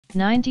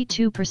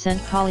92%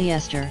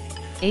 polyester,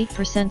 8%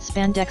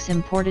 spandex.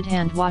 Imported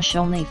hand wash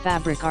only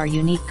fabric. Our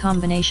unique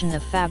combination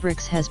of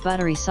fabrics has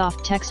buttery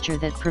soft texture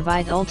that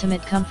provide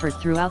ultimate comfort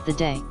throughout the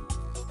day.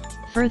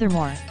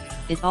 Furthermore,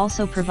 it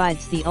also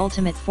provides the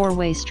ultimate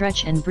 4-way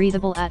stretch and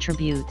breathable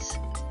attributes.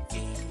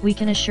 We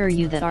can assure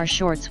you that our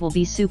shorts will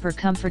be super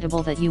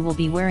comfortable, that you will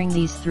be wearing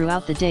these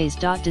throughout the days.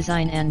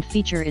 Design and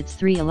feature: its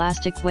 3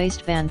 elastic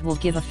waistband will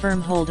give a firm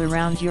hold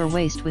around your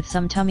waist with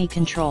some tummy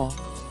control.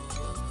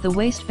 The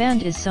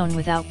waistband is sewn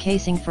without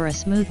casing for a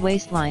smooth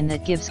waistline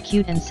that gives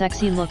cute and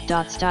sexy look.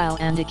 Style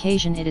and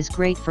occasion: it is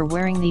great for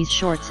wearing these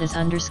shorts as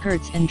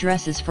underskirts and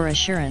dresses for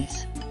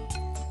assurance.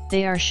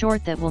 They are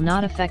short that will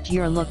not affect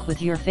your look with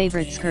your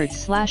favorite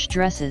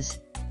skirts/dresses,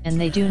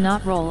 and they do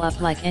not roll up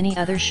like any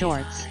other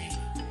shorts.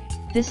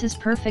 This is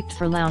perfect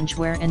for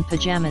loungewear and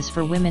pajamas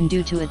for women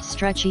due to its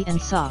stretchy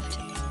and soft,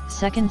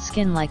 second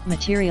skin-like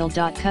material.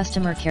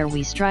 Customer care: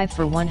 we strive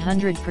for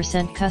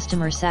 100%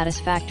 customer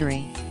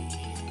satisfactory.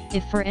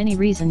 If for any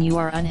reason you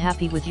are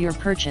unhappy with your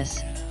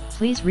purchase,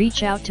 please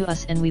reach out to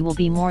us and we will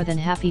be more than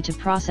happy to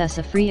process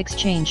a free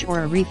exchange or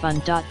a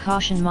refund.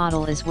 Caution: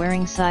 model is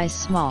wearing size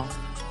small.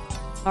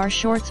 Our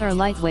shorts are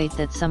lightweight,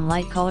 that some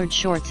light-colored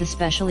shorts,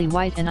 especially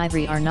white and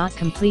ivory, are not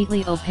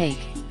completely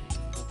opaque.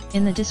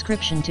 In the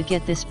description to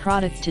get this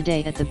product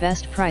today at the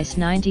best price: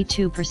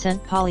 92%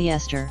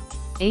 polyester,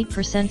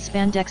 8%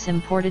 spandex.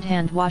 Imported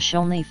hand wash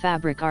only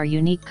fabric. Our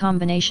unique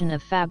combination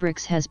of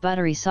fabrics has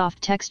buttery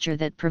soft texture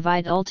that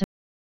provide ultimate